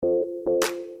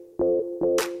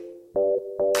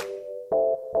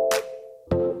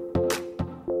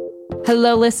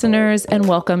Hello, listeners, and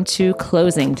welcome to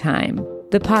Closing Time,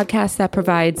 the podcast that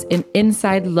provides an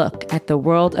inside look at the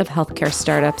world of healthcare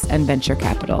startups and venture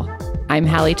capital. I'm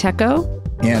Hallie Tecco.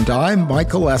 And I'm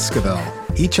Michael Esquivel.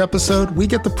 Each episode, we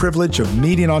get the privilege of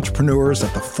meeting entrepreneurs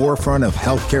at the forefront of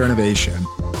healthcare innovation.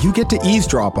 You get to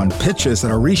eavesdrop on pitches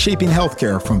that are reshaping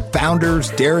healthcare from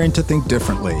founders daring to think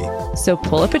differently. So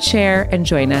pull up a chair and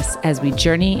join us as we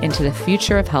journey into the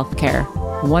future of healthcare,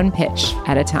 one pitch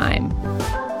at a time.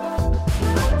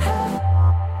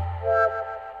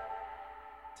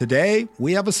 Today,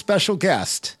 we have a special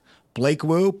guest, Blake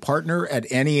Wu, partner at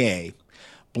NEA.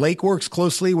 Blake works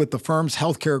closely with the firm's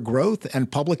healthcare growth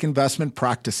and public investment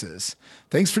practices.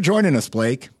 Thanks for joining us,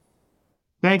 Blake.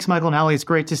 Thanks, Michael and Hallie. It's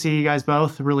great to see you guys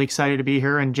both. Really excited to be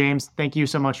here. And James, thank you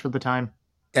so much for the time.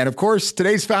 And of course,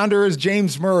 today's founder is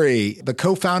James Murray, the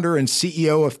co-founder and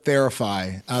CEO of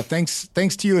Therify.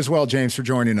 Thanks to you as well, James, for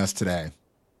joining us today.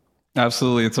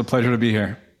 Absolutely. It's a pleasure to be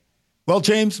here. Well,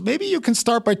 James, maybe you can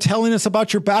start by telling us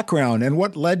about your background and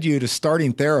what led you to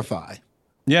starting Therify.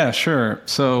 Yeah, sure.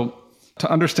 So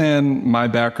to understand my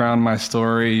background, my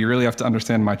story, you really have to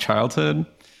understand my childhood.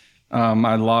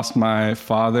 I lost my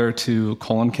father to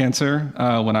colon cancer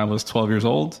when I was 12 years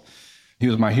old. He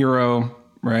was my hero,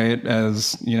 right?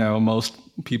 As you know, most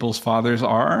people's fathers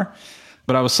are.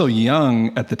 But I was so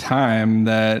young at the time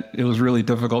that it was really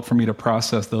difficult for me to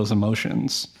process those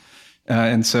emotions.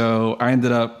 And so I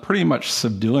ended up pretty much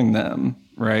subduing them,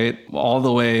 right? All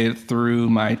the way through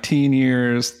my teen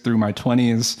years, through my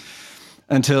 20s,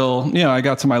 until, I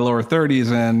got to my lower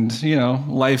 30s and,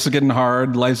 life's getting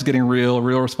hard, life's getting real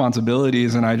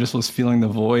responsibilities. And I just was feeling the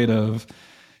void of,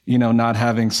 not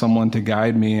having someone to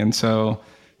guide me. And so,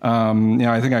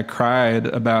 I think I cried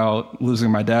about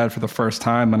losing my dad for the first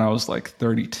time when I was like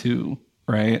 32,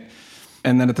 right?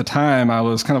 And then at the time, I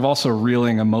was kind of also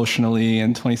reeling emotionally.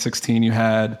 In 2016, you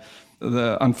had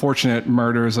the unfortunate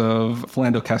murders of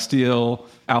Philando Castile,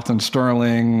 Alton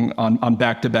Sterling on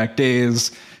back-to-back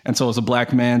days. And so as a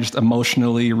Black man, just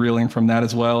emotionally reeling from that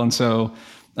as well. And so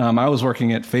I was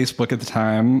working at Facebook at the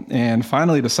time and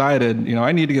finally decided,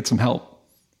 I need to get some help,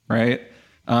 right?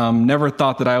 Never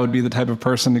thought that I would be the type of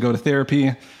person to go to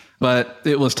therapy, but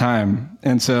it was time.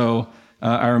 And so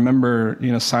I remember,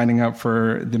 signing up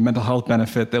for the mental health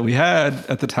benefit that we had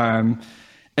at the time.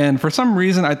 And for some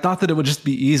reason, I thought that it would just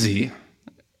be easy,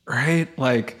 right?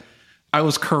 Like I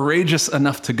was courageous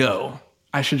enough to go.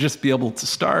 I should just be able to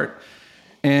start.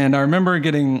 And I remember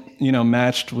getting,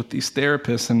 matched with these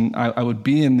therapists, and I would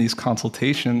be in these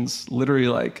consultations, literally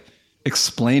like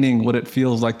explaining what it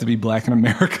feels like to be Black in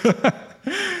America.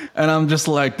 And I'm just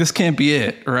like, this can't be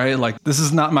it, right? Like, this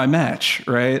is not my match,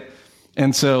 right?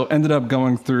 And so ended up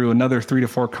going through another 3 to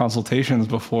 4 consultations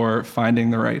before finding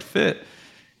the right fit.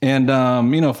 And,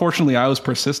 fortunately I was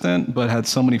persistent, but had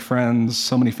so many friends,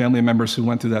 so many family members who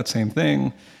went through that same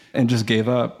thing and just gave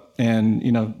up and,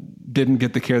 didn't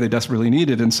get the care they desperately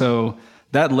needed. And so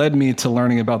that led me to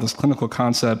learning about this clinical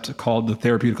concept called the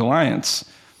Therapeutic Alliance,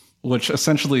 which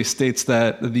essentially states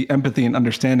that the empathy and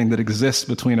understanding that exists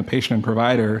between a patient and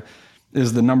provider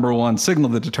is the number one signal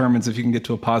that determines if you can get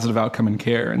to a positive outcome in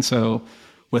care. And so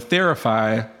with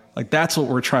Therify, like that's what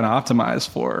we're trying to optimize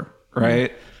for,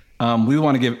 right? We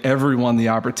want to give everyone the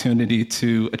opportunity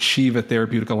to achieve a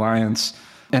therapeutic alliance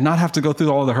and not have to go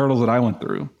through all the hurdles that I went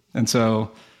through. And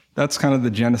so that's kind of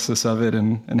the genesis of it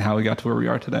and how we got to where we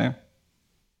are today.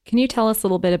 Can you tell us a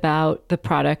little bit about the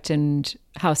product and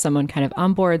how someone kind of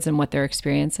onboards and what their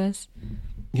experience is?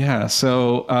 Yeah,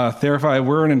 so Therify,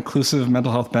 we're an inclusive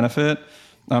mental health benefit.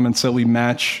 And so we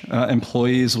match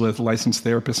employees with licensed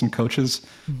therapists and coaches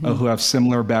who have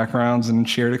similar backgrounds and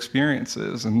shared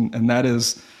experiences. And that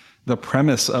is the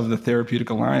premise of the Therapeutic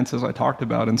Alliance, as I talked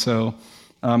about. And so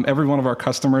every one of our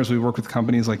customers, we work with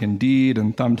companies like Indeed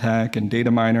and Thumbtack and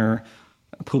Dataminr,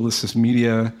 Publicis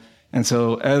Media. And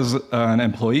so as an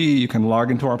employee, you can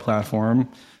log into our platform,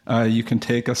 you can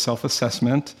take a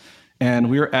self-assessment, and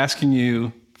we're asking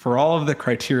you for all of the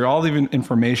criteria, all the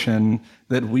information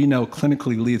that we know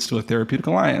clinically leads to a therapeutic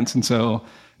alliance. And so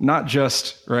not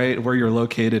just right where you're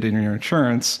located in your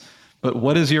insurance, but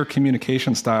what is your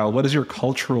communication style? What is your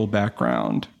cultural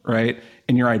background, right?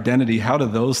 And your identity? How do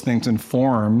those things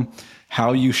inform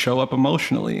how you show up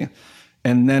emotionally?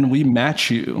 And then we match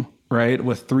you, right,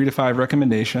 with 3 to 5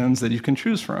 recommendations that you can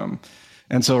choose from.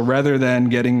 And so rather than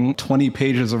getting 20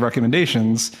 pages of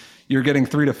recommendations, you're getting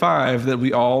 3 to 5 that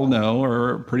we all know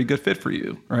are a pretty good fit for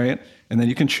you, right? And then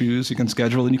you can choose, you can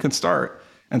schedule, and you can start.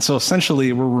 And so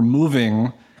essentially we're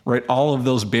removing, right, all of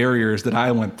those barriers that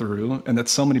I went through and that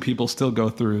so many people still go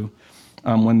through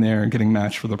when they're getting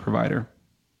matched with a provider.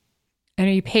 And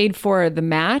are you paid for the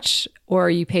match, or are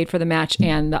you paid for the match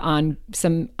and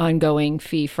some ongoing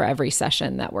fee for every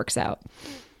session that works out?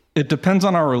 It depends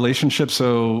on our relationship.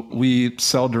 So we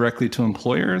sell directly to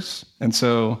employers. And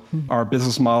so our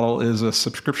business model is a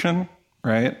subscription,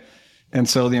 right? And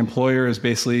so the employer is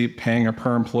basically paying a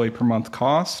per employee per month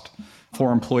cost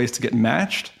for employees to get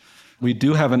matched. We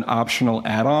do have an optional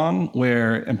add-on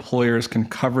where employers can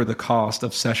cover the cost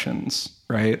of sessions,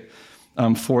 right?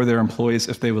 For their employees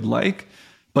if they would like.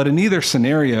 But in either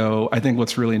scenario, I think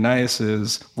what's really nice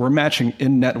is we're matching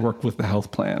in network with the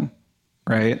health plan,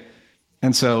 right?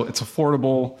 And so it's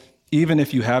affordable. Even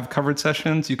if you have covered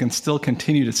sessions, you can still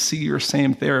continue to see your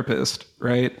same therapist,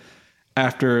 right?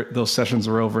 After those sessions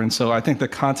are over. And so I think the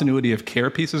continuity of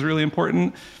care piece is really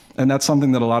important. And that's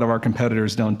something that a lot of our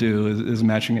competitors don't do is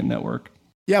matching in network.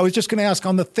 Yeah, I was just going to ask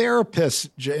on the therapists,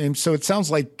 James. So it sounds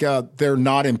like they're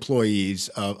not employees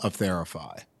of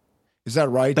Therify. Is that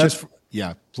right?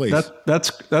 Yeah, please.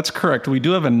 That's correct. We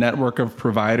do have a network of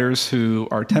providers who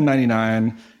are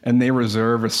 1099 and they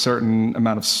reserve a certain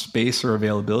amount of space or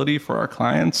availability for our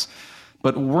clients.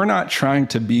 But we're not trying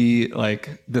to be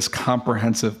like this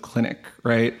comprehensive clinic,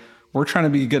 right? We're trying to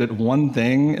be good at one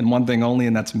thing and one thing only,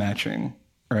 and that's matching,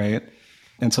 right?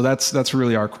 And so that's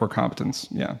really our core competence.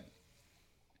 Yeah.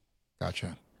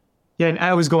 Gotcha. Yeah, and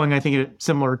I was going, I think, in a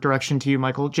similar direction to you,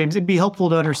 Michael. James, it'd be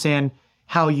helpful to understand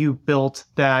how you built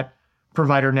that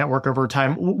provider network over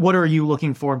time. What are you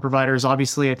looking for in providers?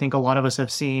 Obviously, I think a lot of us have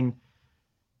seen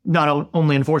not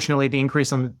only, unfortunately, the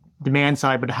increase on the demand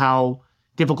side, but how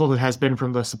difficult it has been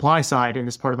from the supply side in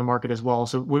this part of the market as well.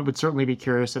 So we would certainly be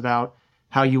curious about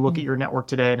how you look at your network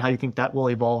today and how you think that will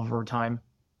evolve over time.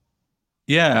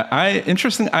 Yeah,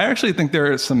 interesting. I actually think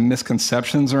there are some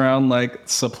misconceptions around like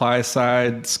supply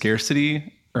side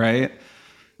scarcity, right?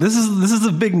 This is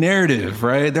a big narrative,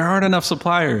 right? There aren't enough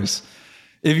suppliers.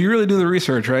 If you really do the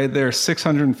research, right, there are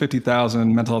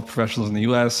 650,000 mental health professionals in the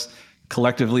US,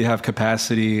 collectively have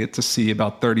capacity to see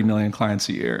about 30 million clients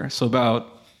a year. So about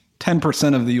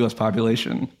 10% of the US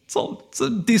population. It's a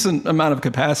decent amount of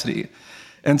capacity.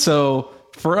 And so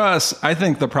for us, I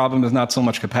think the problem is not so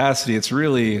much capacity.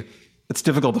 It's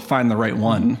difficult to find the right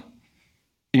one.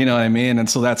 You know what I mean? And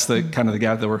so that's the kind of the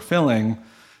gap that we're filling.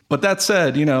 But that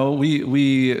said,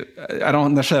 I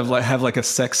don't necessarily have like a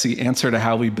sexy answer to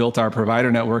how we built our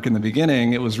provider network in the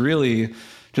beginning. It was really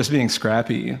just being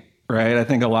scrappy, right? I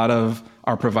think a lot of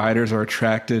our providers are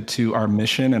attracted to our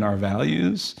mission and our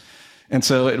values. And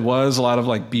so it was a lot of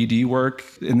like BD work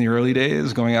in the early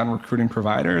days, going out and recruiting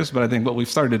providers. But I think what we've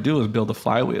started to do is build a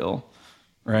flywheel,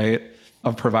 right,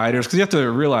 of providers. Because you have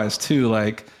to realize too,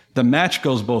 like the match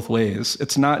goes both ways.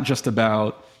 It's not just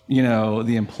about,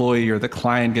 the employee or the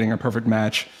client getting a perfect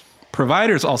match.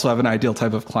 Providers also have an ideal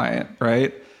type of client,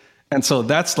 right? And so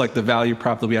that's like the value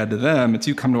prop that we add to them. It's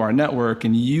you come to our network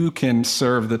and you can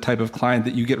serve the type of client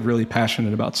that you get really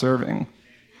passionate about serving,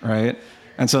 right?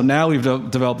 And so now we've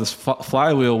developed this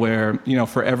flywheel where,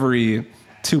 for every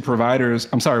one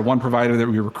provider that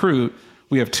we recruit,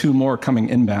 we have two more coming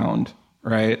inbound,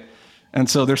 right? And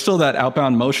so there's still that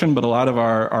outbound motion, but a lot of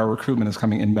our recruitment is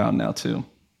coming inbound now too.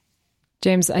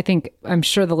 James, I'm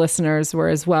sure the listeners were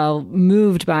as well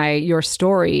moved by your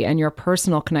story and your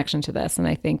personal connection to this. And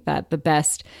I think that the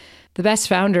best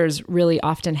founders really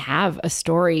often have a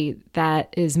story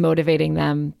that is motivating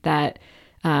them, that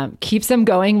keeps them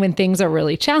going when things are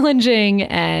really challenging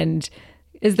and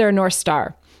is their North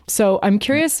Star. So I'm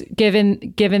curious,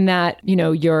 given that,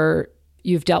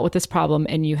 you've dealt with this problem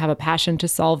and you have a passion to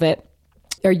solve it,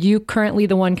 are you currently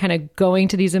the one kind of going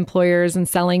to these employers and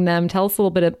selling them? Tell us a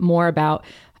little bit more about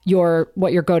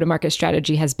what your go-to-market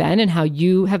strategy has been and how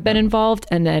you have been involved,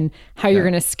 and then how you're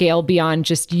going to scale beyond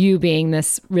just you being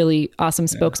this really awesome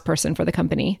spokesperson for the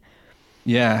company.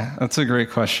 Yeah, that's a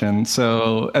great question.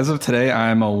 So as of today,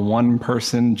 I'm a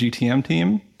one-person GTM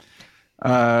team.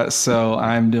 So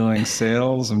I'm doing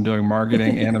sales, I'm doing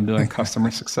marketing, and I'm doing customer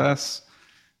success.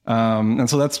 And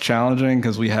so that's challenging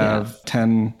because we have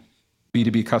 10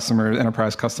 B2B customers,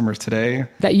 enterprise customers today.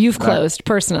 That you've closed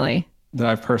personally. That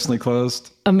I've personally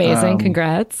closed. Amazing.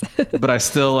 Congrats. But I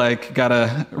still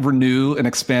gotta renew and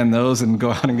expand those and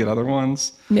go out and get other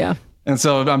ones. Yeah. And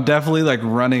so I'm definitely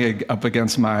running up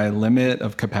against my limit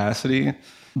of capacity.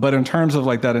 But in terms of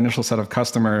that initial set of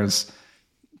customers,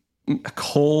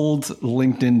 cold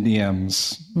LinkedIn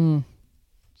DMs,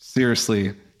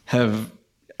 seriously,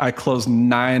 I closed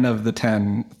 9 of the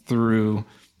 10 through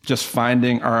just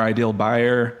finding our ideal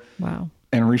buyer. Wow.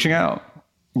 And reaching out,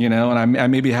 and I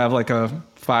maybe have a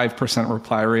 5%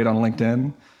 reply rate on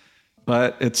LinkedIn,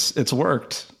 but it's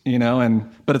worked,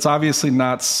 but it's obviously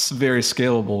not very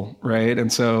scalable. Right.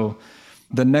 And so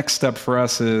the next step for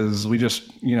us is we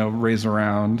just, raise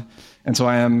around. And so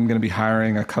I am going to be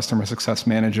hiring a customer success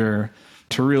manager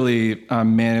to really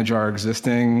manage our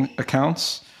existing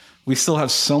accounts. We still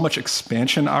have so much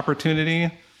expansion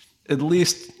opportunity, at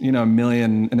least, $1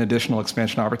 million in additional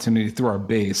expansion opportunity through our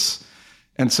base.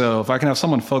 And so if I can have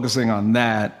someone focusing on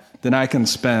that, then I can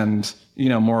spend,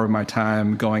 more of my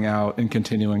time going out and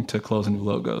continuing to close new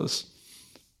logos.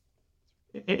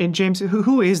 And James,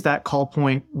 who is that call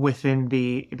point within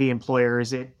the employer?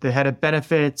 Is it the head of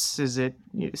benefits? Is it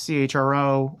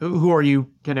CHRO? Who are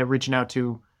you kind of reaching out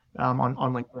to on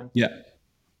LinkedIn? Yeah.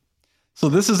 So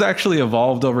this has actually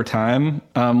evolved over time.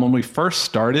 When we first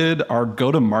started, our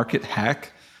go-to-market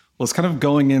hack was kind of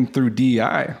going in through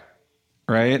DEI,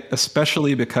 right?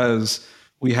 Especially because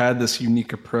we had this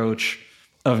unique approach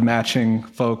of matching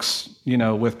folks,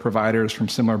 with providers from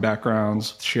similar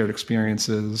backgrounds, shared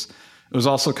experiences. It was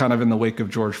also kind of in the wake of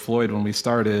George Floyd when we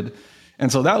started.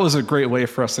 And so that was a great way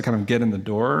for us to kind of get in the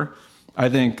door. I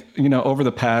think, over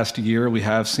the past year, we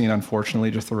have seen, unfortunately,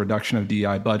 just a reduction of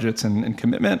DEI budgets and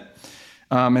commitment.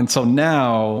 And so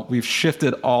now we've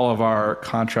shifted all of our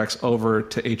contracts over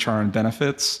to HR and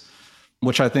benefits,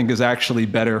 which I think is actually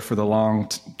better for the long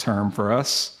term for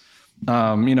us.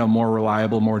 More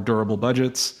reliable, more durable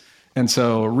budgets. And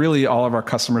so really all of our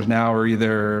customers now are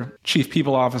either chief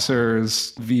people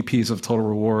officers, VPs of total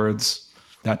rewards,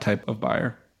 that type of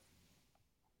buyer.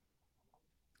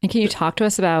 And can you talk to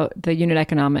us about the unit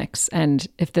economics and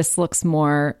if this looks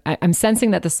more, I'm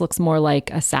sensing that this looks more like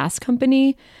a SaaS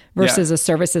company versus a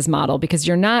services model, because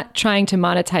you're not trying to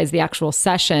monetize the actual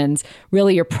sessions,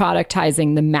 really you're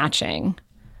productizing the matching.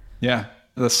 Yeah.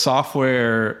 The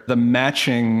software, the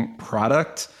matching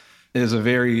product is a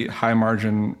very high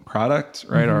margin product,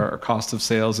 right? Mm-hmm. Our cost of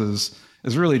sales is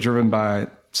really driven by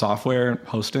software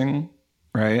hosting,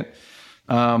 right?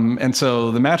 And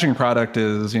so the matching product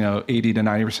is, 80 to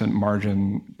 90%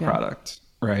 margin product,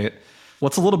 right?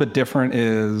 What's a little bit different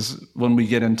is when we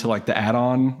get into like the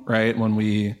add-on, right? When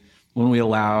we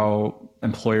allow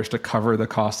employers to cover the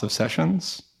cost of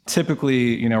sessions,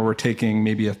 typically, we're taking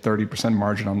maybe a 30%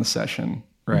 margin on the session,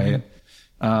 right?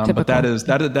 Mm-hmm. But that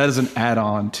is an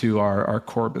add-on to our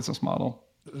core business model.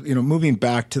 Moving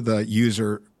back to the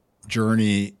user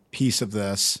journey piece of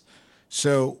this.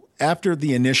 So after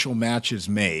the initial match is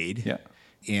made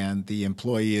and the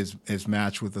employee is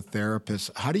matched with a therapist,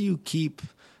 how do you keep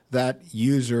that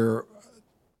user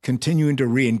continuing to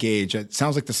re-engage? It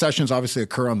sounds like the sessions obviously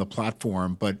occur on the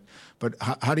platform, but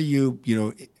how do you,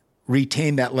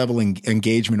 retain that level of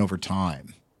engagement over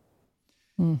time?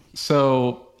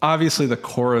 So obviously the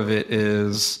core of it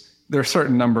is there are a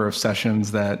certain number of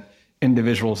sessions that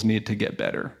individuals need to get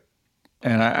better.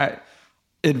 And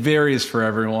it varies for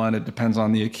everyone. It depends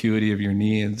on the acuity of your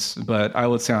needs. But I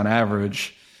would say on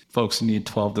average, folks need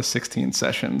 12 to 16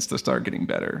 sessions to start getting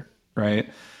better, right?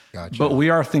 Gotcha. But we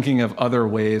are thinking of other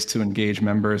ways to engage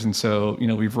members. And so,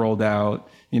 we've rolled out,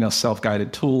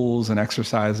 self-guided tools and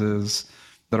exercises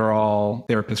that are all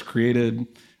therapist created.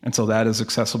 And so that is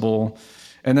accessible.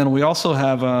 And then we also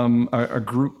have a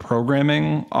group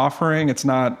programming offering. It's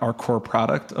not our core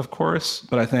product, of course,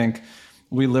 but I think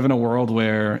we live in a world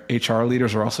where HR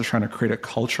leaders are also trying to create a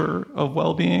culture of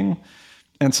well-being.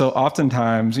 And so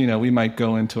oftentimes, we might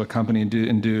go into a company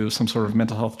and do some sort of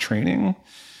mental health training.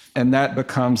 And that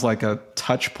becomes like a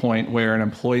touch point where an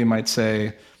employee might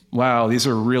say, wow, these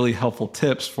are really helpful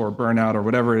tips for burnout or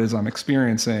whatever it is I'm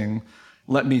experiencing.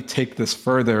 Let me take this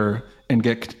further and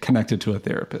get connected to a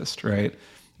therapist, right?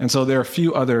 And so there are a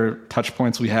few other touch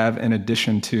points we have in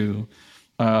addition to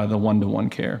the one-to-one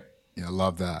care. Yeah,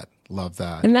 love that. Love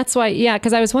that. And that's why,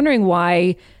 because I was wondering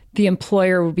why the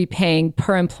employer would be paying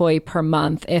per employee per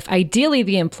month if ideally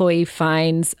the employee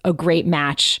finds a great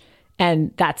match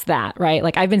and that's that, right?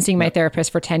 Like I've been seeing my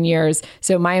therapist for 10 years.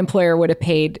 So my employer would have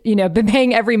paid, been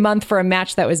paying every month for a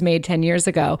match that was made 10 years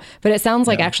ago. But it sounds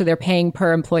like actually they're paying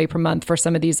per employee per month for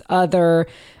some of these other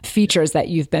features that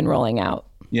you've been rolling out.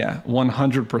 Yeah,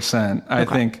 100%. I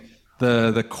think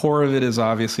the core of it is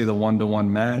obviously the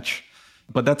one-to-one match,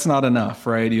 but that's not enough,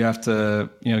 right? You have to,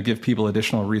 give people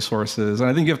additional resources. And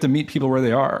I think you have to meet people where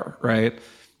they are, right?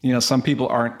 Some people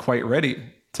aren't quite ready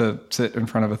to sit in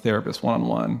front of a therapist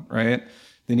one-on-one, right?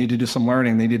 They need to do some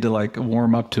learning. They need to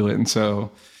warm up to it. And so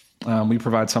we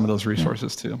provide some of those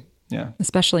resources too. Yeah.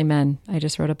 Especially men. I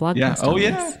just wrote a blog post on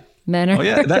this. Men are...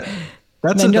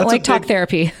 Men don't like talk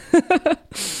therapy.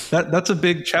 That's a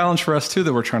big challenge for us too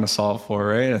that we're trying to solve for,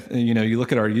 right? You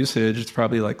look at our usage, it's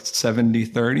probably like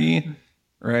 70-30,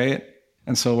 right?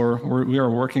 And so we are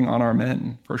working on our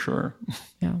men for sure.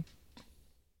 Yeah.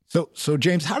 So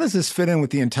James, how does this fit in with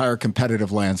the entire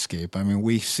competitive landscape? I mean,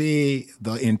 we see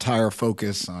the entire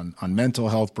focus on mental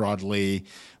health broadly.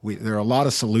 There are a lot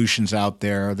of solutions out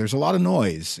there. There's a lot of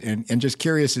noise. And just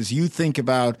curious, as you think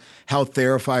about how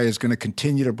Therify is going to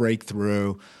continue to break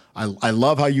through, I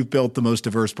love how you've built the most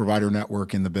diverse provider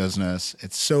network in the business.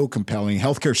 It's so compelling.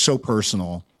 Healthcare is so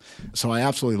personal. So I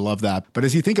absolutely love that. But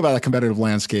as you think about a competitive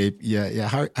landscape,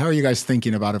 how are you guys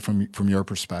thinking about it from your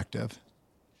perspective?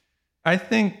 I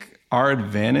think our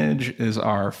advantage is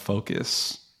our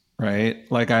focus, right?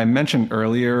 Like I mentioned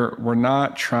earlier, we're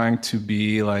not trying to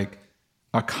be like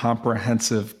a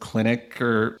comprehensive clinic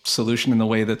or solution in the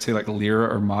way that, say, like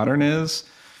Lyra or Modern is.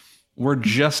 We're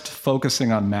just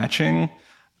focusing on matching.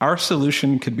 Our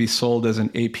solution could be sold as an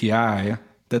API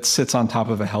that sits on top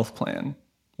of a health plan.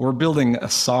 We're building a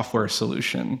software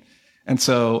solution. And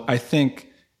so I think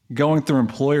going through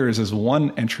employers is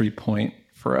one entry point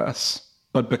for us.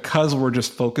 But because we're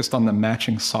just focused on the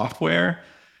matching software,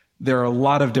 there are a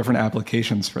lot of different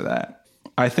applications for that.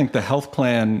 I think the health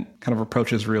plan kind of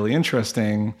approach is really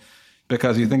interesting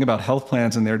because you think about health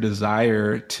plans and their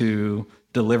desire to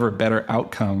deliver better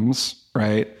outcomes,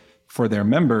 right, for their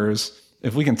members.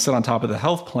 If we can sit on top of the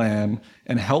health plan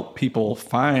and help people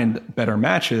find better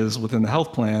matches within the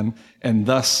health plan and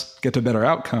thus get to better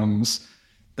outcomes,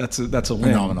 that's a win.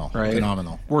 Phenomenal, right?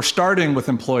 Phenomenal. We're starting with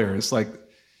employers. Like,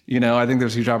 I think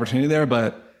there's a huge opportunity there,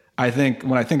 but I think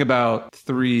when I think about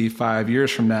 3-5 years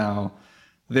from now,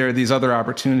 there are these other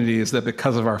opportunities that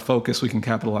because of our focus, we can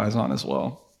capitalize on as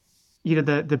well.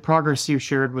 The progress you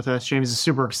shared with us, James, is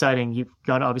super exciting. You've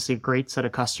got obviously a great set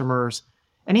of customers.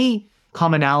 Any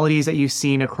commonalities that you've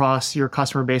seen across your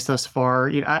customer base thus far?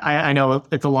 I know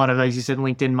it's a lot of, as you said,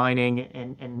 LinkedIn mining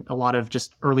and a lot of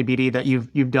just early BD that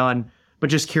you've done, but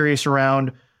just curious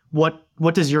around what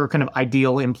does your kind of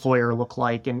ideal employer look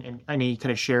like and any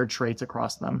kind of shared traits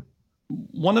across them?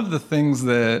 One of the things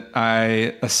that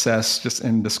I assess just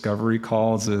in discovery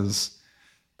calls is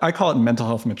I call it mental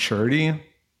health maturity.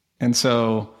 And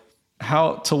so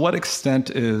to what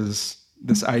extent is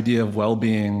this idea of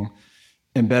well-being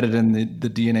embedded in the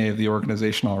DNA of the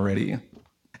organization already?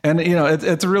 And,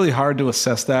 it's really hard to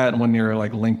assess that when you're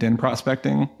like LinkedIn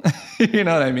prospecting, you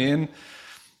know what I mean?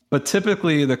 But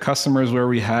typically the customers where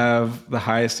we have the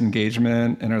highest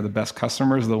engagement and are the best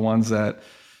customers are the ones that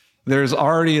there's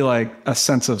already like a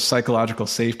sense of psychological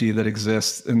safety that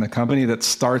exists in the company that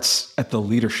starts at the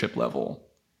leadership level,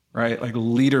 right? Like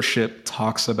leadership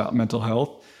talks about mental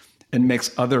health and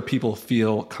makes other people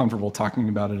feel comfortable talking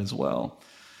about it as well.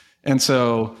 And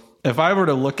so if I were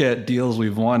to look at deals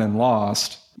we've won and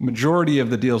lost, majority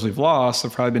of the deals we've lost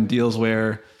have probably been deals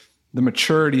where the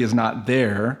maturity is not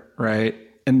there, right?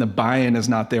 And the buy-in is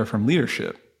not there from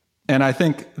leadership. And I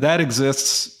think that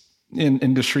exists in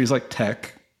industries like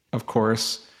tech, of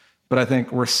course, but I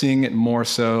think we're seeing it more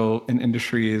so in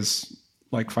industries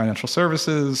like financial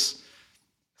services,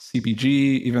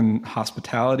 CPG, even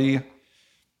hospitality.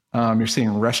 You're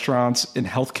seeing restaurants in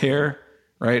healthcare,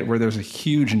 right, where there's a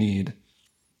huge need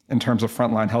in terms of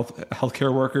frontline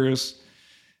healthcare workers.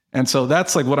 And so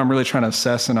that's like what I'm really trying to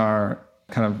assess in our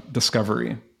kind of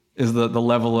discovery is the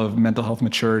level of mental health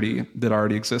maturity that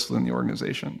already exists within the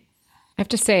organization. I have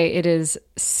to say, it is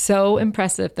so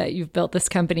impressive that you've built this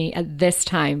company at this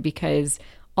time, because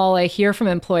all I hear from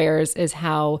employers is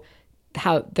how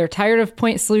they're tired of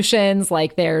point solutions,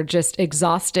 like they're just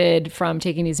exhausted from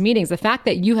taking these meetings. The fact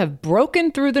that you have broken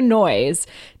through the noise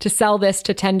to sell this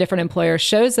to 10 different employers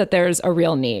shows that there's a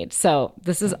real need. So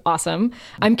this is awesome.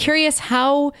 I'm curious,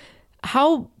 how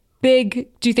big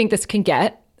do you think this can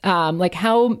get? Like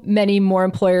how many more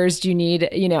employers do you need,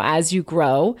 as you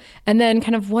grow? And then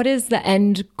kind of what is the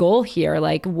end goal here?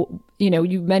 Like,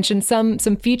 you mentioned some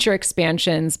feature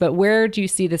expansions, but where do you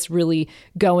see this really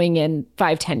going in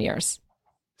 5-10 years?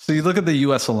 So you look at the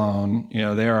US alone,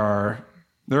 there are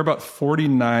about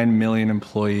 49 million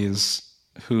employees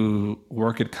who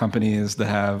work at companies that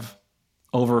have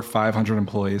over 500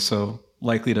 employees. So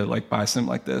likely to like buy something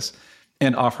like this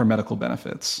and offer medical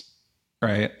benefits,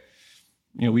 right?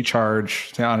 We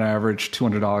charge, say, on average,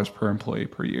 $200 per employee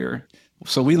per year.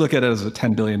 So we look at it as a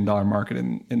 $10 billion market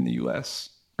in the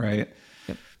US, right?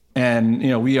 Yep.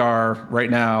 And, we are right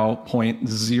now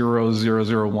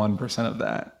 0.0001% of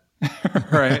that,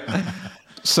 right?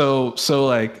 So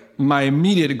like my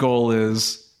immediate goal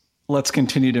is let's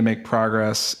continue to make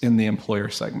progress in the employer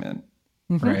segment,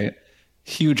 right?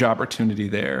 Huge opportunity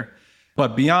there.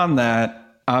 But beyond that,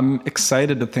 I'm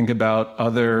excited to think about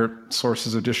other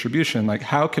sources of distribution. Like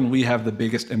how can we have the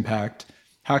biggest impact?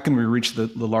 How can we reach the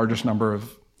largest number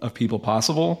of people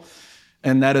possible?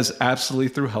 And that is absolutely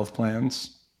through health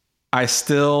plans, I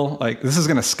still like, this is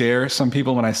going to scare some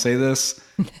people when I say this.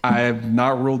 I have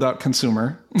not ruled out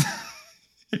consumer.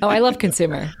 Oh, I love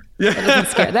consumer. Yeah.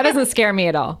 That doesn't scare me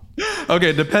at all.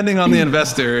 Okay. Depending on the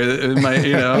investor, it might,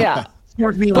 Yeah.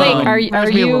 Blake,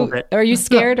 are you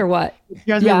scared or what?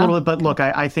 Scares me a little bit, but look,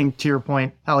 I think to your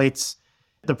point, Allie, it's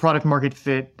the product market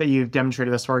fit that you've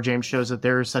demonstrated thus far, James, shows that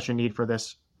there is such a need for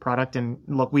this product. And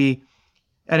look,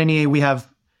 at NEA, we have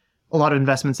a lot of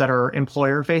investments that are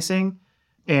employer facing.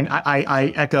 And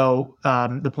I echo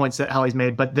the points that Hallie's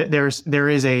made, but there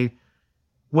is a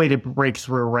way to break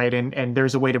through, right? And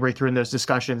there's a way to break through in those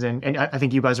discussions. And I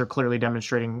think you guys are clearly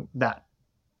demonstrating that.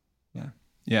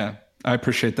 Yeah, I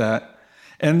appreciate that.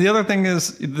 And the other thing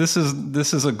is, this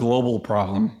is a global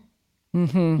problem,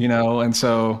 and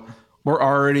so we're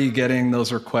already getting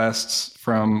those requests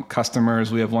from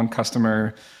customers. We have one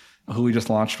customer who we just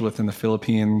launched with in the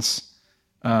Philippines.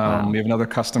 Wow. We have another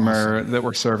customer that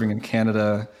we're serving in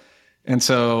Canada. And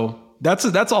so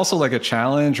that's also like a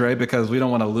challenge, right? Because we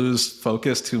don't want to lose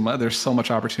focus too much. There's so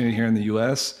much opportunity here in the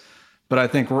US, but I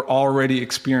think we're already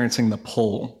experiencing the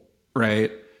pull,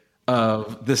 right?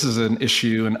 Of this is an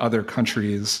issue in other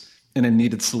countries and a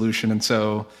needed solution. And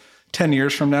so 10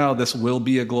 years from now, this will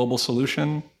be a global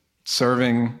solution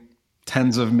serving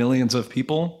tens of millions of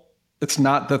people. It's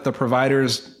not that the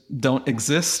providers don't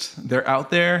exist. They're out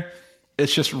there.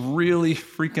 It's just really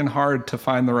freaking hard to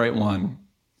find the right one.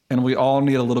 And we all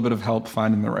need a little bit of help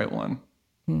finding the right one.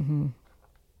 Mm-hmm.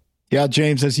 Yeah,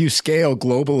 James, as you scale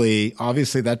globally,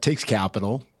 obviously that takes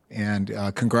capital. And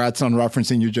congrats on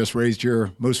referencing you just raised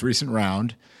your most recent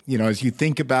round. As you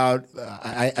think about,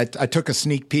 I took a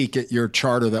sneak peek at your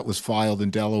charter that was filed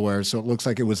in Delaware. So it looks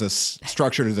like it was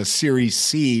structured as a Series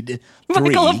Seed 3.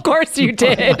 Michael, of course you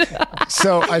did.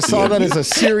 So I saw that as a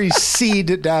Series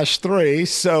Seed-3.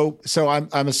 So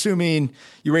I'm assuming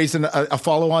you raised a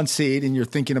follow-on seed and you're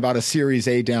thinking about a Series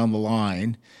A down the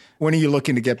line. When are you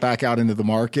looking to get back out into the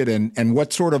market, and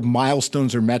what sort of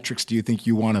milestones or metrics do you think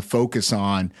you want to focus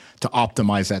on to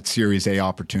optimize that Series A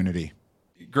opportunity?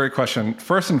 Great question.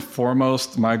 First and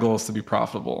foremost, my goal is to be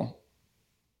profitable.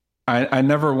 I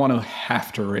never want to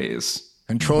have to raise.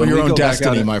 Control your own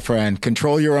destiny, my friend.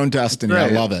 Control your own destiny.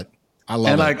 Right. I love it.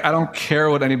 And I don't care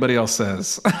what anybody else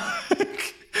says.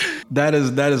 That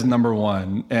is number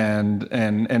one, and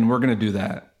we're going to do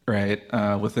that, right,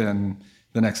 within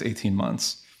the next 18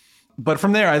 months. But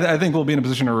from there, I think we'll be in a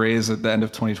position to raise at the end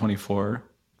of 2024.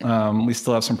 We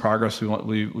still have some progress we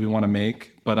want to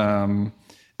make, but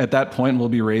at that point, we'll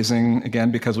be raising again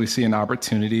because we see an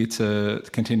opportunity to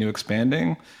continue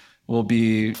expanding. We'll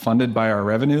be funded by our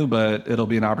revenue, but it'll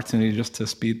be an opportunity just to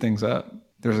speed things up.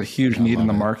 There's a huge need in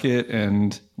the market,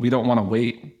 and we don't want to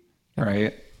wait,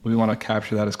 right? We want to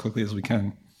capture that as quickly as we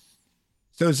can.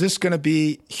 So is this going to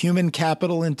be human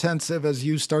capital intensive as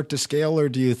you start to scale, or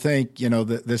do you think,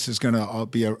 that this is going to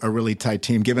be a really tight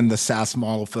team, given the SaaS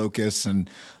model focus and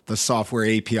the software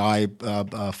API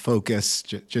focus?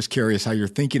 Just curious how you're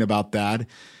thinking about that.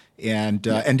 And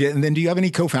then do you have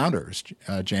any co-founders,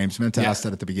 James? I meant to ask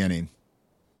that at the beginning.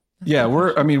 Yeah,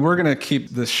 we're going to keep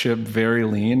this ship very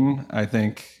lean. I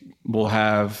think we'll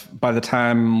have, by the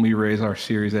time we raise our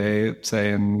Series A,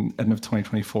 say in end of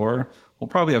 2024, we'll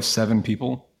probably have 7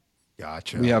 people.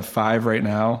 Gotcha. We have 5 right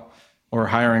now. We're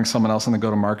hiring someone else on the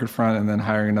go-to-market front and then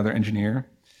hiring another engineer.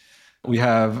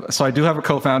 So I do have a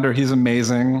co-founder. He's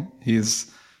amazing.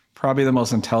 He's probably the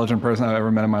most intelligent person I've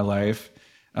ever met in my life.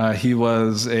 He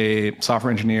was a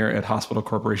software engineer at Hospital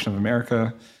Corporation of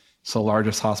America, so the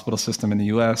largest hospital system in the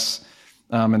US,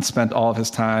 and spent all of his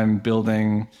time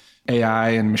building AI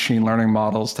and machine learning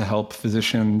models to help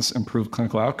physicians improve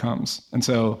clinical outcomes. And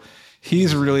so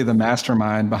he's really the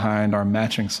mastermind behind our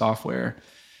matching software.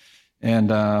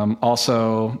 And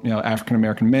also,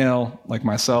 African-American male like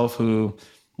myself who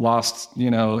lost,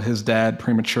 his dad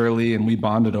prematurely, and we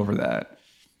bonded over that.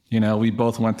 We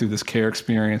both went through this care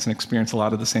experience and experienced a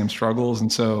lot of the same struggles.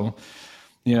 And so,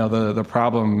 the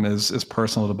problem is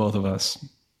personal to both of us.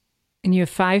 And you have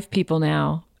 5 people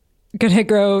now. Going to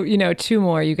grow, 2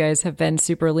 more. You guys have been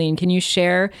super lean. Can you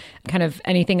share kind of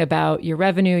anything about your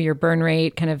revenue, your burn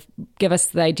rate, kind of give us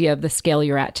the idea of the scale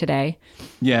you're at today?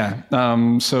 Yeah.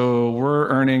 So we're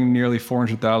earning nearly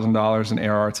 $400,000 in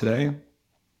ARR today.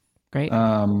 Great.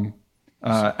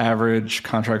 Average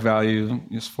contract value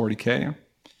is $40K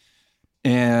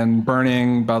and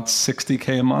burning about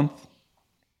 $60K a month.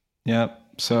 Yep.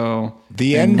 So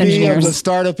the envy of the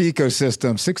startup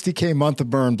ecosystem, $60K a month of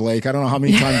burn, Blake. I don't know how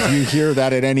many times you hear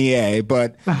that at NEA,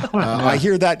 but I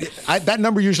hear that that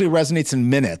number usually resonates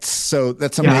in minutes. So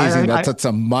that's amazing. That's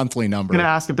a monthly number. I'm going to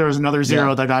ask if there was another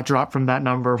zero that got dropped from that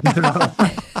number.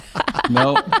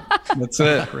 No. That's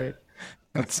it. Great.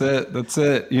 That's it. That's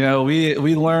it. You know, we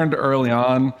learned early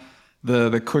on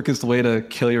the quickest way to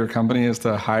kill your company is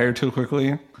to hire too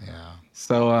quickly. Yeah.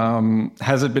 So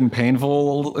has it been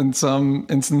painful in some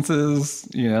instances?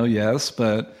 You know, yes,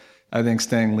 but I think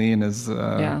staying lean is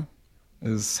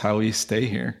how we stay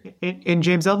here. And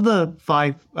James, of the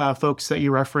 5 folks that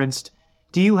you referenced,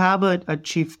 do you have a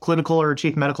chief clinical or a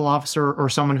chief medical officer or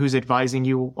someone who's advising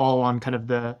you all on kind of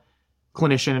the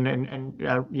clinician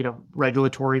and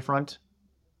regulatory front?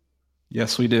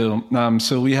 Yes, we do.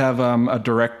 So we have a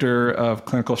director of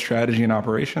clinical strategy and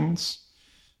operations.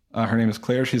 Her name is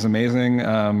Claire. She's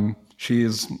amazing. She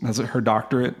has her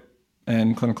doctorate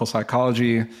in clinical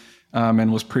psychology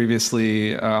and was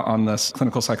previously on this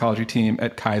clinical psychology team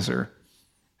at Kaiser.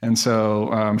 And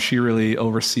so she really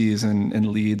oversees and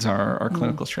leads our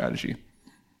clinical strategy.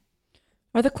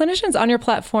 Are the clinicians on your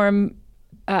platform?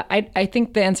 I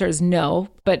think the answer is no,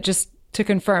 but just to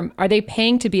confirm, are they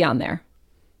paying to be on there?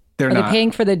 They're not. Are they paying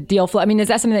for the deal flow? I mean, is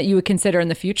that something that you would consider in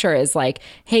the future is like,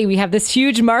 hey, we have this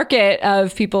huge market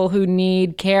of people who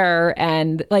need care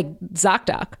and like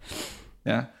ZocDoc?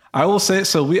 Yeah, I will say,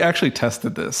 so we actually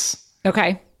tested this.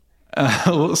 Okay.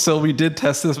 So we did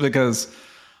test this because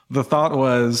the thought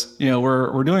was, you know,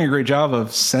 we're doing a great job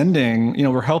of sending, you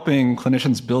know, we're helping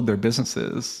clinicians build their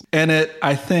businesses. And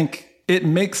I think it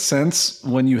makes sense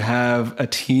when you have a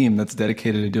team that's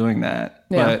dedicated to doing that.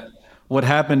 Yeah. But what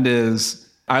happened is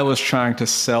I was trying to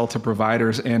sell to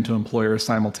providers and to employers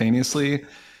simultaneously.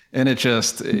 And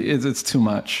it's too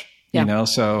much, you know?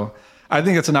 So I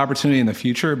think it's an opportunity in the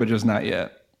future, but just not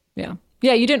yet. Yeah.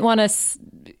 Yeah. You didn't want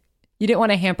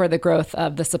to hamper the growth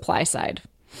of the supply side.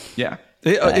 Yeah.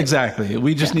 Exactly.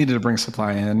 We just needed to bring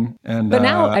supply in, but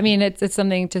now, I mean, it's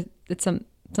something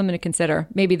to consider.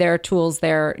 Maybe there are tools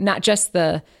there, not just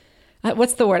the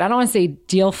what's the word? I don't want to say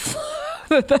deal flow,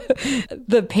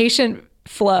 the patient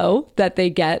flow that they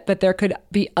get, but there could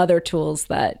be other tools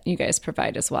that you guys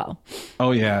provide as well.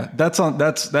 Oh yeah,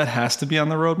 that has to be on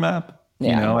the roadmap. Yeah.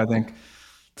 You know, I think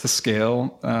to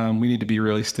scale, we need to be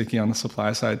really sticky on the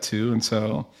supply side too, and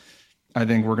so I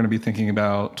think we're going to be thinking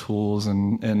about tools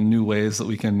and new ways that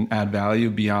we can add value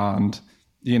beyond,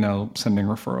 you know, sending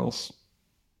referrals.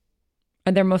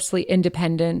 And they're mostly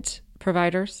independent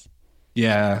providers?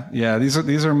 Yeah.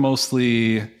 These are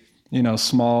mostly, you know,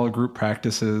 small group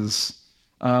practices.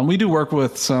 We do work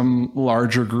with some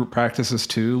larger group practices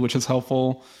too, which is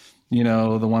helpful. You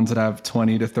know, the ones that have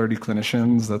 20 to 30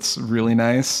 clinicians, that's really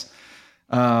nice.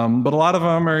 But a lot of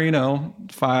them are, you know,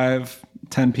 5,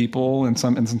 10 people, in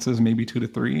some instances, maybe 2 to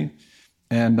 3,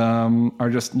 and are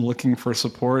just looking for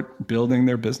support building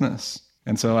their business.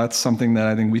 And so that's something that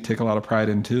I think we take a lot of pride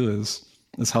in too,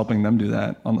 is helping them do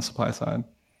that on the supply side.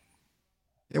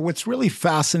 Yeah, what's really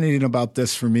fascinating about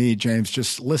this for me, James,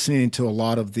 just listening to a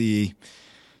lot of the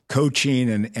coaching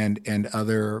and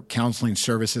other counseling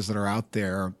services that are out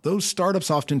there, those startups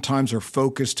oftentimes are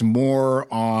focused more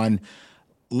on,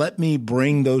 let me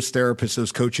bring those therapists,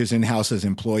 those coaches in-house as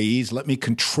employees. Let me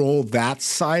control that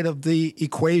side of the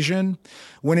equation.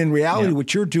 When in reality,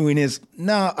 what you're doing is,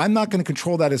 no, I'm not going to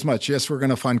control that as much. Yes, we're going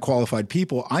to find qualified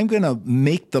people. I'm going to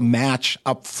make the match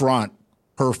up front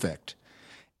perfect.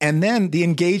 And then the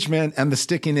engagement and the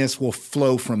stickiness will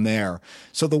flow from there.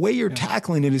 So the way you're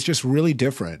tackling it is just really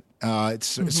different. It's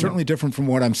certainly different from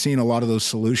what I'm seeing a lot of those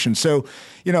solutions. So,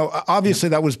 you know, obviously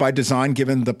that was by design,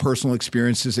 given the personal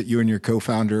experiences that you and your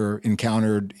co-founder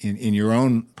encountered in your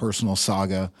own personal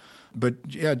saga. But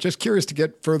yeah, just curious to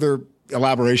get further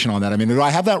elaboration on that. I mean, do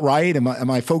I have that right? Am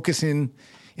I focusing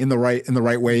in the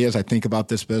right way as I think about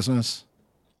this business?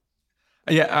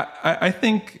 Yeah, I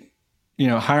think, you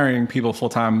know, hiring people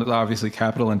full-time is obviously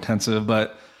capital intensive,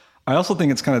 but I also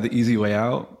think it's kind of the easy way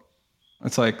out.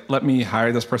 It's like, let me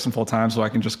hire this person full-time so I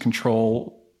can just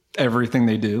control everything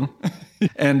they do.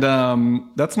 And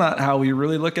that's not how we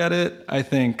really look at it. I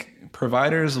think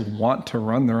providers want to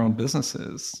run their own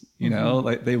businesses. You know,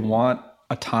 like they want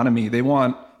autonomy. They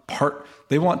want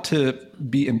to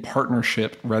be in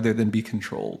partnership rather than be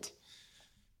controlled.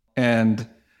 And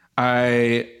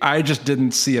I just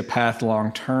didn't see a path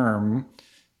long term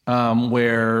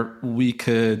where we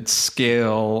could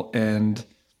scale and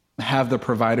have the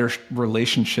provider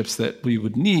relationships that we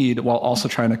would need while also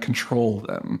trying to control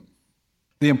them.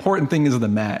 The important thing is the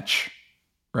match,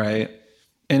 right?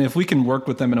 And if we can work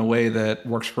with them in a way that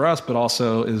works for us, but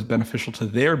also is beneficial to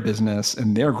their business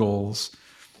and their goals,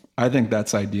 I think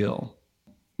that's ideal.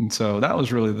 And so that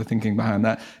was really the thinking behind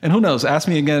that. And who knows, ask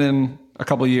me again in a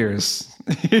couple of years,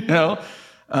 you know?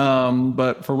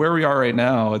 But for where we are right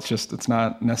now, it's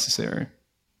not necessary.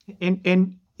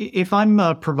 And If I'm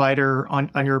a provider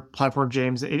on your platform,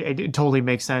 James, it totally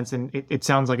makes sense. And it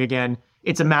sounds like, again,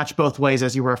 it's a match both ways,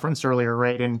 as you referenced earlier,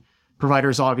 right? And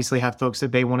providers obviously have folks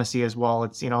that they want to see as well.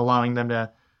 It's, allowing them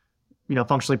to,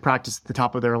 functionally practice at the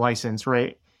top of their license,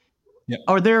 right? Yeah.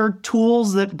 Are there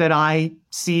tools that I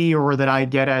see or that I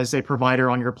get as a provider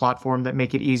on your platform that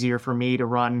make it easier for me to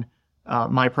run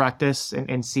my practice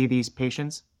and see these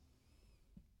patients?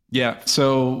 Yeah.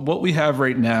 So what we have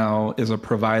right now is a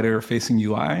provider-facing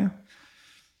UI.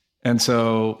 And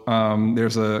so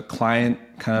there's a client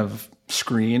kind of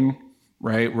screen,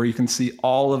 right, where you can see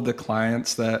all of the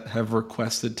clients that have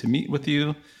requested to meet with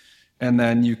you. And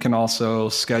then you can also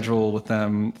schedule with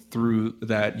them through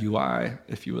that UI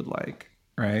if you would like,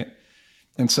 right?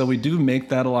 And so we do make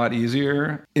that a lot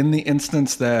easier. In the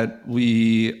instance that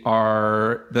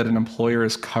that an employer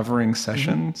is covering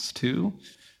sessions too,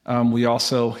 we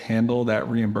also handle that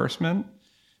reimbursement.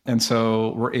 And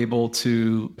so we're able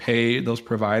to pay those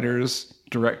providers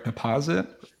direct deposit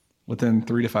within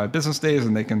 3 to 5 business days,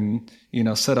 and they can,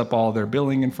 set up all their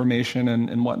billing information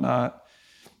and whatnot.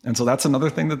 And so that's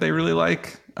another thing that they really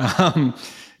like,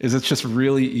 is it's just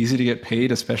really easy to get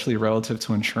paid, especially relative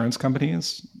to insurance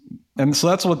companies. And so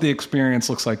that's what the experience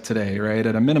looks like today, right?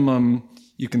 At a minimum,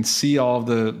 you can see all of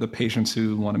the patients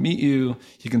who want to meet you.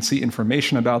 You can see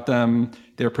information about them,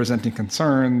 their presenting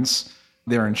concerns,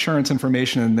 their insurance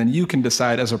information, and then you can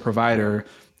decide as a provider,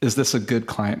 is this a good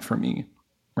client for me,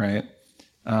 right?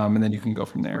 And then you can go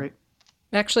from there. Right.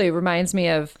 It actually reminds me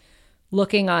of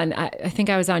looking on, I think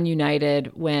I was on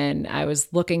United when I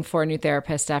was looking for a new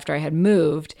therapist after I had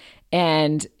moved.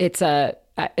 And it's a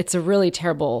really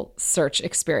terrible search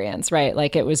experience, right?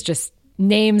 Like it was just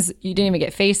names, you didn't even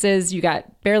get faces, you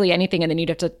got barely anything. And then you'd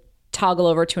have to toggle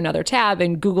over to another tab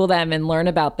and Google them and learn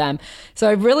about them.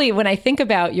 So when I think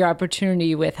about your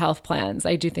opportunity with health plans,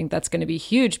 I do think that's going to be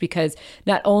huge, because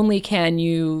not only can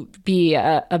you be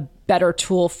a better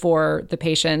tool for the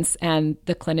patients and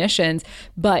the clinicians,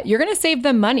 but you're going to save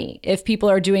them money if people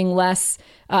are doing less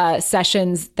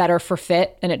sessions that are for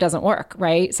fit and it doesn't work,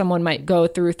 right? Someone might go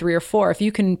through 3 or 4. If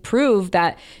you can prove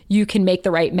that you can make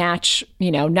the right match,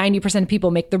 90% of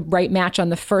people make the right match on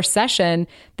the first session,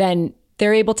 then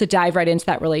they're able to dive right into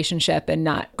that relationship and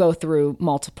not go through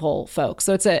multiple folks.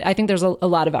 So I think there's a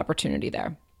lot of opportunity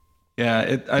there.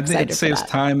 Yeah, I think it saves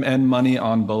time and money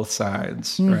on both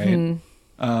sides, right?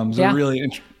 There's a really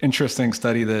interesting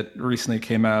study that recently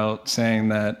came out saying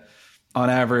that on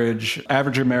average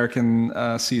American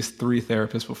sees 3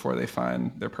 therapists before they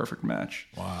find their perfect match.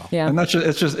 Wow. Yeah. And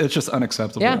it's just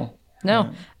unacceptable. Yeah. No.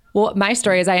 Yeah. Well, my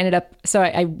story is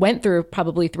I went through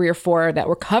probably 3 or 4 that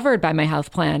were covered by my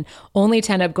health plan, only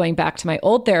to end up going back to my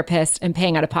old therapist and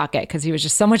paying out of pocket, because he was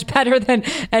just so much better than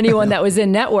anyone that was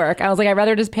in network. I was like, I'd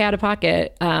rather just pay out of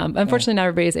pocket. Unfortunately, not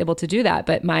everybody is able to do that,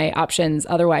 but my options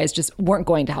otherwise just weren't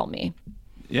going to help me.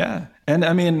 Yeah. And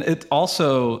I mean, it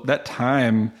also, the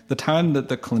time that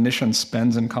the clinician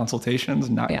spends in consultations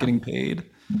not getting paid,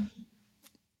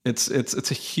 it's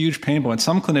a huge pain point.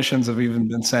 Some clinicians have even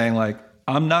been saying, like,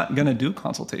 I'm not going to do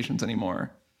consultations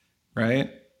anymore,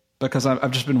 right? Because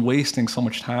I've just been wasting so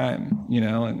much time,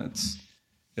 and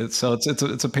it's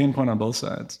a pain point on both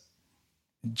sides.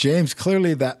 James,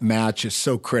 clearly that match is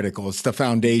so critical. It's the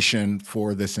foundation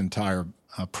for this entire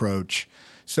approach.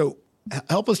 So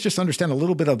help us just understand a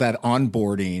little bit of that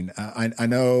onboarding. I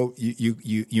know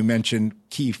you mentioned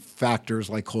key factors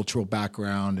like cultural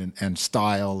background and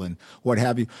style and what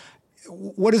have you.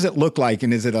 What does it look like?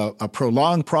 And is it a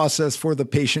prolonged process for the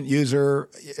patient user?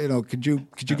 Could you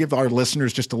give our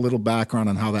listeners just a little background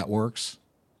on how that works?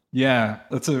 Yeah,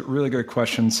 that's a really good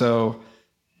question. So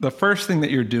the first thing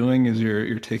that you're doing is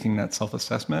you're taking that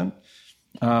self-assessment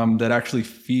that actually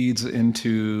feeds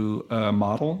into a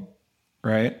model,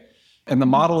 right? And the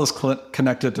model is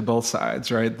connected to both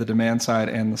sides, right? The demand side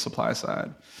and the supply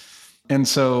side. And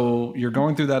so you're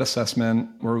going through that assessment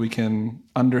where we can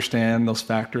understand those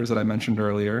factors that I mentioned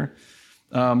earlier.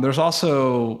 There's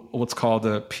also what's called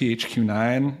a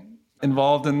PHQ-9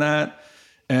 involved in that.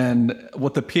 And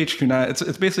what the PHQ-9,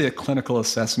 it's basically a clinical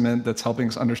assessment that's helping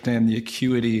us understand the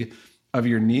acuity of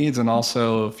your needs and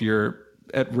also if you're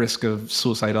at risk of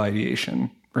suicidal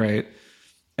ideation, right?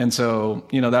 And so,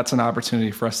 that's an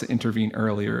opportunity for us to intervene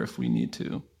earlier if we need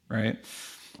to, right?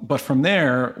 But from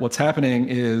there, what's happening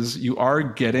is you are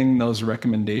getting those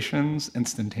recommendations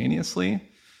instantaneously.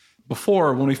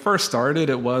 Before, when we first started,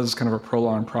 it was kind of a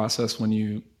prolonged process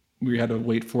when we had to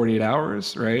wait 48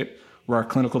 hours, right? Where our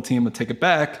clinical team would take it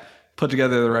back, put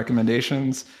together the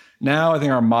recommendations. Now I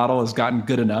think our model has gotten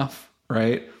good enough,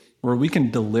 right? Where we can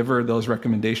deliver those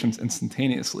recommendations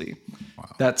instantaneously.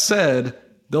 Wow. That said,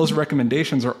 those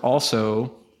recommendations are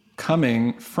also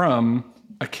coming from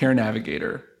a care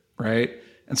navigator, right?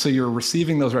 And so you're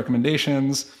receiving those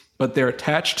recommendations, but they're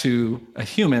attached to a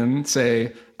human.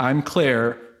 Say, I'm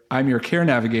Claire, I'm your care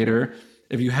navigator.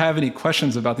 If you have any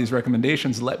questions about these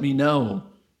recommendations, let me know.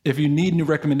 If you need new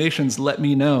recommendations, let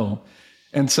me know.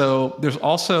 And so there's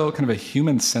also kind of a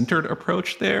human-centered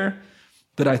approach there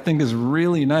that I think is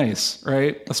really nice,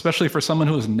 right? Especially for someone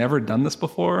who has never done this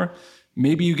before.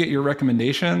 Maybe you get your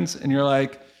recommendations and you're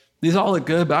like, these all look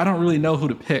good, but I don't really know who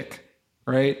to pick,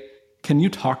 right? Can you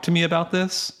talk to me about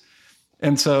this?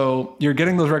 And so you're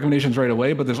getting those recommendations right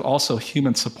away, but there's also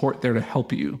human support there to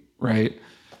help you, right?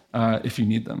 If you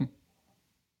need them.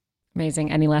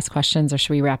 Amazing. Any last questions or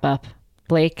should we wrap up?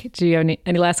 Blake, do you have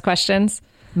any last questions?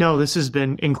 No, this has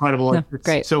been incredible. No, it's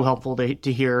great. so helpful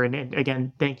to hear. And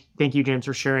again, thank you, James,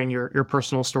 for sharing your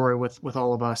personal story with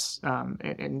all of us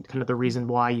and kind of the reason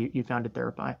why you founded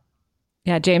Therify.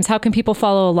 Yeah, James, how can people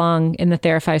follow along in the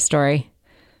Therify story?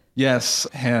 Yes,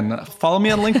 and follow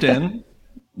me on LinkedIn,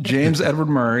 James Edward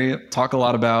Murray. Talk a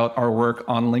lot about our work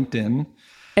on LinkedIn.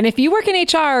 And if you work in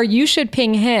HR, you should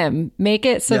ping him. Make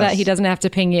it so that he doesn't have to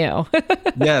ping you.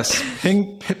 Yes,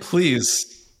 ping, please.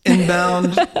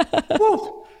 Inbound.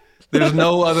 Woo. There's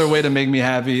no other way to make me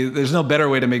happy. There's no better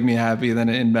way to make me happy than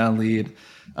an inbound lead.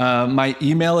 My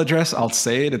email address, I'll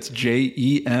say it. It's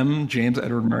JEM, James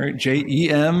Edward Murray,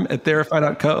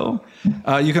 JEM@therify.co.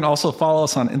 You can also follow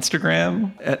us on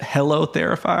Instagram at Hello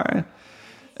Therify.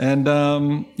 And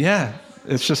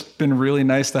it's just been really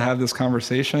nice to have this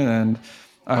conversation. And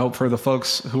I hope for the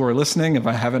folks who are listening, if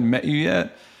I haven't met you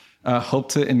yet, hope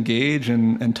to engage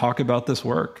and talk about this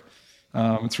work.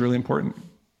 It's really important.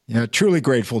 Yeah, truly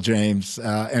grateful, James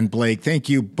and Blake. Thank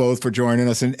you both for joining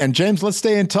us. And James, let's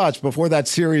stay in touch. Before that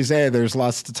Series A, there's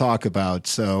lots to talk about,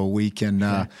 so we can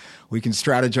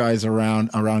strategize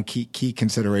around key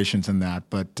considerations in that.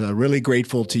 But really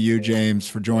grateful to you, James,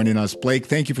 for joining us. Blake,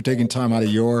 thank you for taking time out of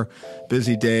your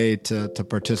busy day to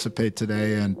participate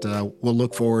today, and we'll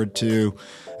look forward to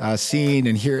seeing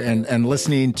and hearing and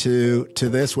listening to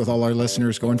this with all our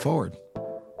listeners going forward.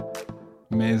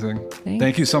 Amazing.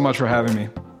 Thank you so much for having me.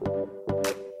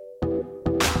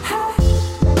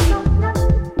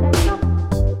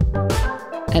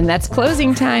 And that's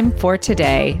closing time for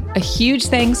today. A huge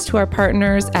thanks to our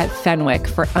partners at Fenwick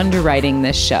for underwriting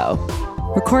this show.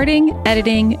 Recording,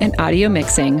 editing, and audio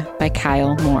mixing by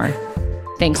Kyle Moore.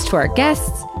 Thanks to our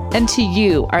guests and to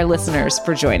you, our listeners,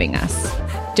 for joining us.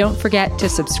 Don't forget to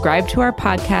subscribe to our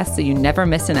podcast so you never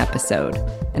miss an episode.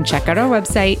 And check out our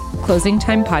website,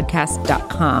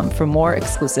 closingtimepodcast.com, for more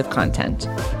exclusive content.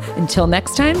 Until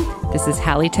next time, this is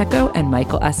Hallie Tecco and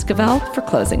Michael Esquivel for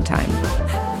Closing Time.